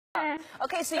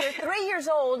Okay, so you're 3 years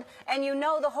old and you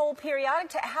know the whole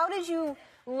periodic. How did you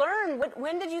learn?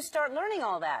 When did you start learning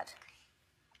all that?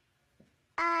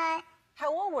 How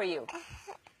old were you?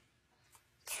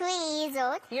 3 years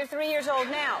old. You're 3 years old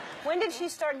now. When did she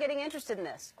start getting interested in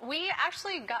this? We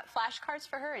actually got flashcards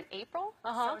for her in April.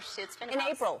 So it's been in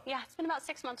April? Yeah, it's been about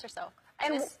 6 months or so.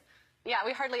 And yeah,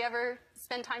 we hardly ever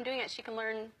spend time doing it. She can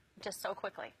learn just so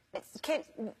quickly.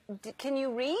 Can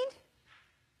you read?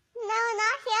 No,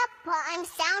 not yet, but I'm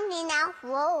sounding out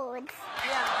words.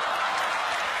 Yeah.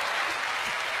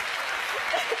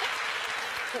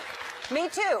 Me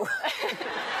too.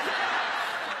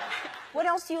 What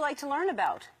else do you like to learn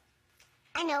about?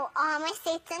 I know all my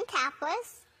states and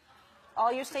capitals.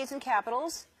 All your states and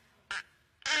capitals?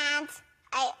 And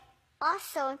I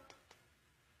also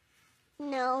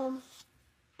know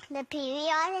the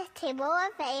periodic table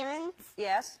of elements.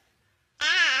 Yes.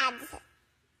 And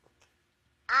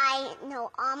I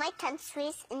know all my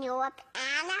countries in Europe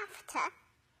and Africa.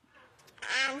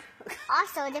 And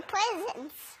also the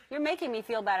presidents. You're making me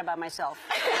feel bad about myself.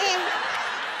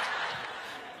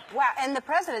 Wow, and the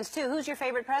presidents too. Who's your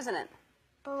favorite president?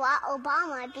 Barack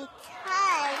Obama,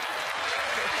 because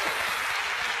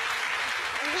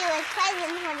he was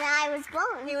president when I was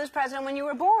born. He was president when you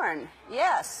were born.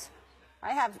 Yes.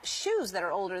 I have shoes that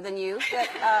are older than you. But,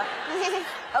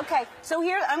 okay, so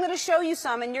here I'm going to show you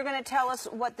some, and you're going to tell us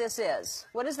what this is.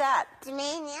 What is that?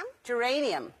 Geranium.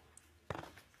 Geranium.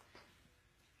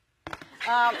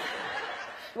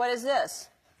 What is this?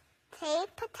 K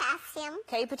potassium.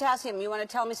 K potassium. You want to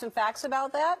tell me some facts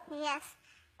about that? Yes,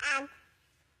 and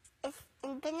it's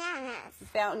in bananas. You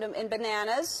found them in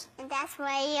bananas. And that's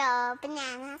why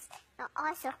bananas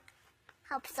also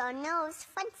helps our nose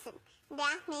function.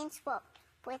 That means what?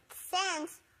 Which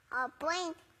sends our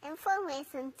brain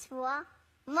information to our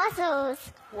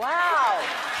muscles. Wow.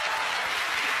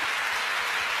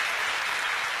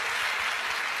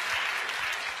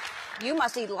 You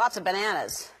must eat lots of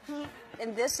bananas.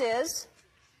 And this is?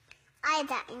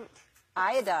 Iodine.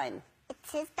 Iodine. It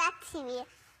kills bacteria.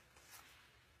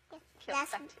 Kills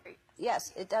bacteria.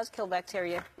 Yes, it does kill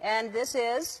bacteria. And this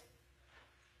is?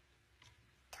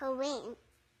 Chlorine.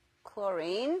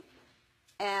 Chlorine.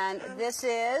 And this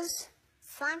is?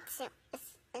 Strontium.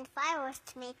 It's in fireworks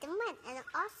to make them red, and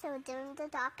also during the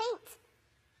dark paint.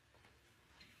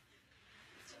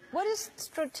 What is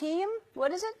strontium?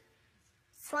 What is it?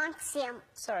 Strontium.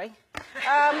 Sorry.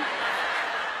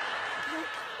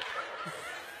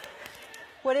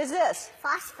 What is this?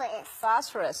 Phosphorus.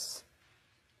 Phosphorus.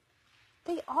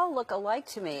 They all look alike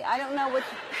to me. I don't know what...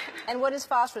 And what is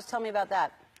phosphorus? Tell me about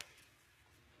that.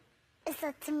 It's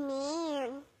a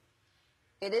chameleon.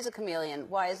 It is a chameleon.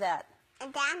 Why is that?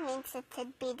 And that means it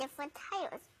could be different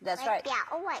colors. That's like right.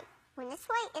 Black or white. When it's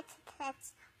white, it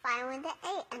catches fire with the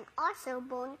A and also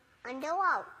burn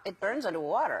underwater. It burns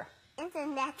underwater.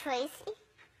 Isn't that crazy?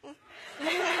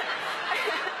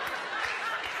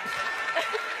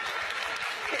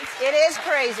 It is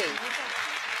crazy.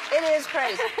 It is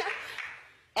crazy.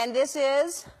 And this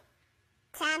is?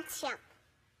 Tantium.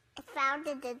 It found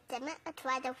in the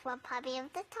Democratic Republic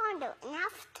of the Congo in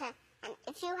Africa. And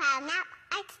if you had a map,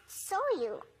 I could show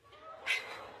you.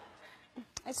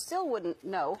 I still wouldn't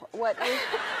know what is...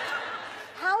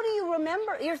 How do you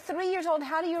remember? You're 3 years old.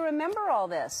 How do you remember all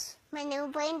this? My new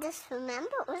brain just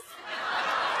remembers.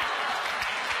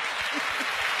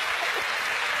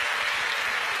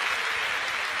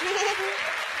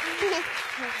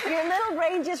 Your little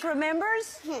brain just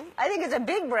remembers? I think it's a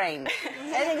big brain.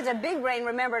 I think it's a big brain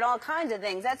remembered all kinds of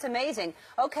things. That's amazing.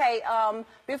 Okay,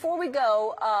 before we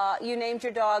go, you named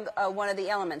your dog one of the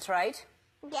elements, right?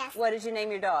 Yes. What did you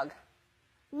name your dog?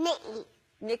 Nicky.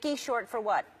 Nicky, short for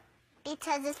what?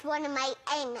 Because it's one of my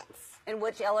elements. And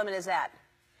which element is that?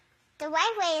 The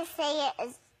right way to say it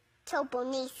is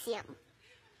toponysium.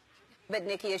 But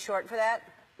Nicky is short for that?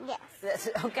 Yes.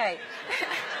 Okay.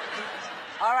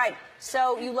 All right.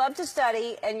 So you love to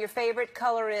study, and your favorite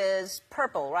color is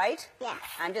purple, right? Yes.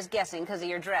 I'm just guessing because of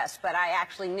your dress, but I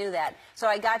actually knew that. So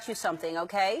I got you something,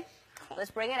 okay?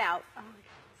 Let's bring it out.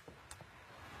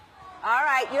 All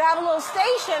right. You have a little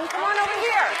station. Come on over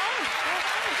here.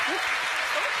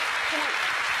 Come on.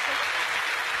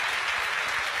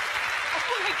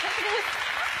 Oh, my goodness.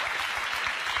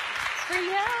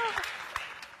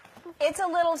 It's a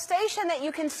little station that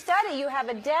you can study. You have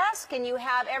a desk, and you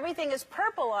have everything is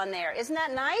purple on there. Isn't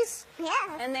that nice?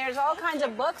 Yes. And there's all kinds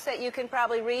of books that you can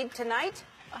probably read tonight.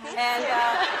 And